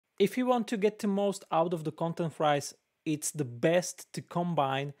If you want to get the most out of the content fries, it's the best to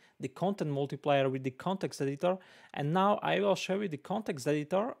combine the content multiplier with the context editor. And now I will show you the context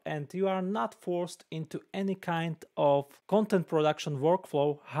editor, and you are not forced into any kind of content production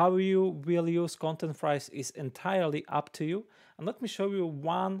workflow. How you will use content fries is entirely up to you. And let me show you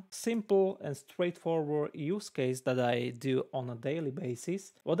one simple and straightforward use case that I do on a daily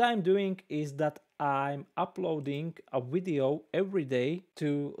basis. What I'm doing is that I'm uploading a video every day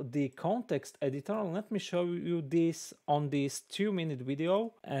to the context editor. Let me show you this on this 2-minute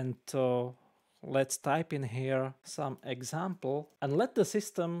video, and let's type in here some example and let the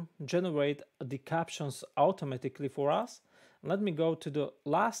system generate the captions automatically for us. Let me go to the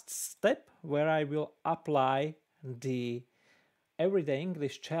last step where I will apply the Everyday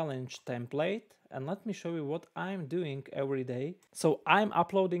English Challenge template, and let me show you what I'm doing every day. So I'm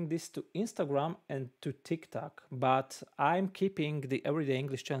uploading this to Instagram and to TikTok, but I'm keeping the Everyday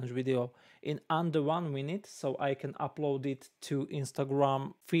English Challenge video in under 1 minute, so I can upload it to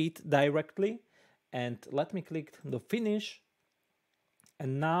Instagram feed directly. And let me click the finish,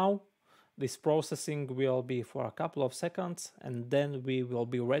 and now this processing will be for a couple of seconds, and then we will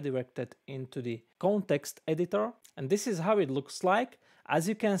be redirected into the context editor. And this is how it looks like. As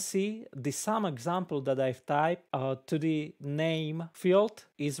you can see, the sum example that I've typed to the name field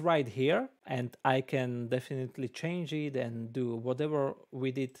is right here, and I can definitely change it and do whatever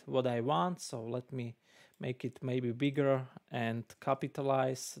with it what I want. So let me make it maybe bigger and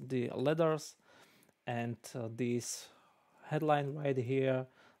capitalize the letters, and this headline right here,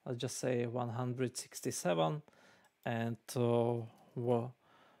 let's just say 167, and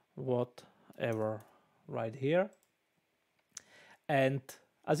whatever right here. And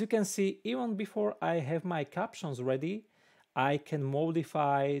as you can see, even before I have my captions ready, I can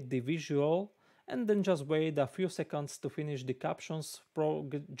modify the visual and then just wait a few seconds to finish the captions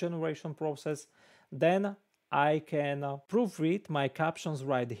generation process. Then I can proofread my captions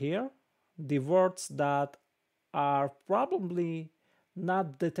right here. The words that are probably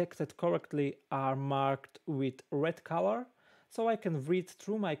not detected correctly are marked with red color, so I can read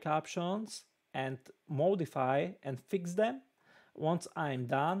through my captions and modify and fix them. Once I'm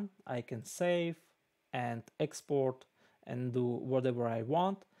done, I can save and export and do whatever I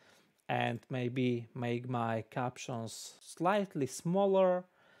want, and maybe make my captions slightly smaller.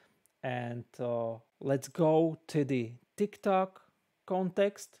 And let's go to the TikTok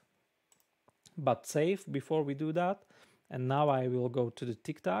context, but save before we do that. And now I will go to the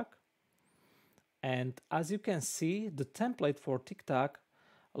TikTok, and as you can see, the template for TikTok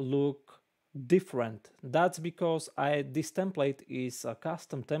look different. That's because this template is a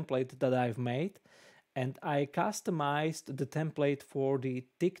custom template that I've made, and I customized the template for the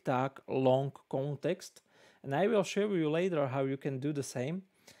TikTok long context, and I will show you later how you can do the same.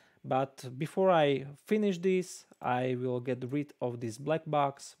 But before I finish this, I will get rid of this black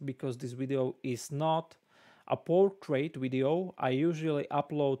box because this video is not a portrait video. I usually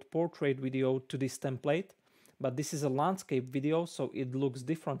upload portrait video to this template, but this is a landscape video, so it looks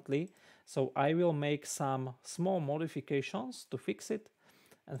differently. So I will make some small modifications to fix it.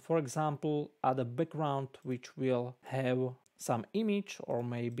 And for example, add a background which will have some image or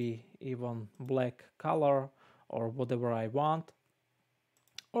maybe even black color or whatever I want.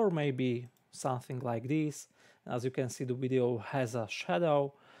 Or maybe something like this. As you can see, the video has a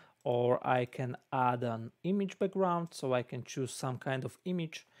shadow, or I can add an image background, so I can choose some kind of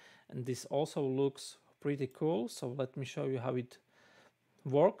image, and this also looks pretty cool. So let me show you how it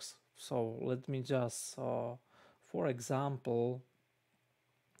works. So let me just, for example,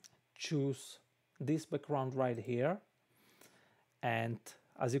 choose this background right here, and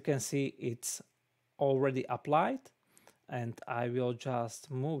as you can see, it's already applied, and I will just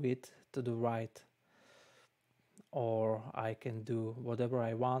move it to the right, or I can do whatever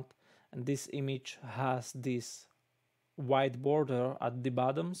I want. And this image has this white border at the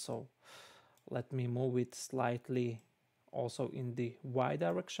bottom, so let me move it slightly also in the Y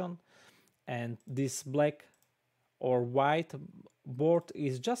direction. And this black or white board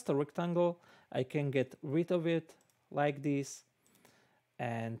is just a rectangle. I can get rid of it like this,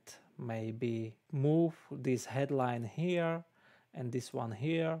 and maybe move this headline here and this one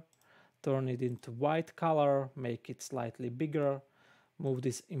here, turn it into white color, make it slightly bigger, move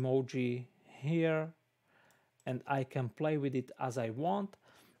this emoji here, and I can play with it as I want,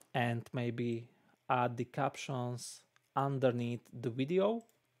 and maybe add the captions underneath the video.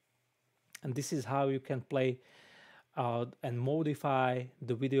 And this is how you can play and modify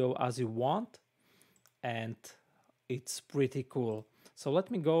the video as you want, and it's pretty cool. So let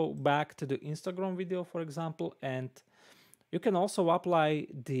me go back to the Instagram video, for example, and You can also apply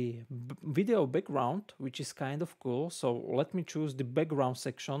the video background, which is kind of cool. So let me choose the background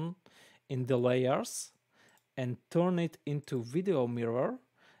section in the layers and turn it into video mirror.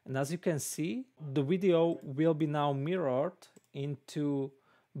 And as you can see, the video will be now mirrored into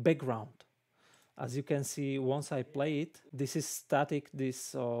background. As you can see, once I play it, this is static,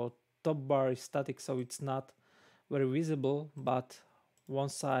 this top bar is static, so it's not very visible. But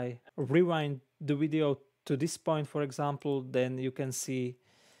once I rewind the video to this point, for example, then you can see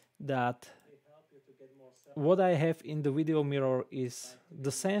that what I have in the video mirror is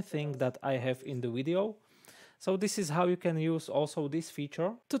the same thing that I have in the video. So this is how you can use also this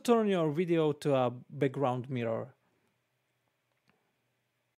feature to turn your video to a background mirror.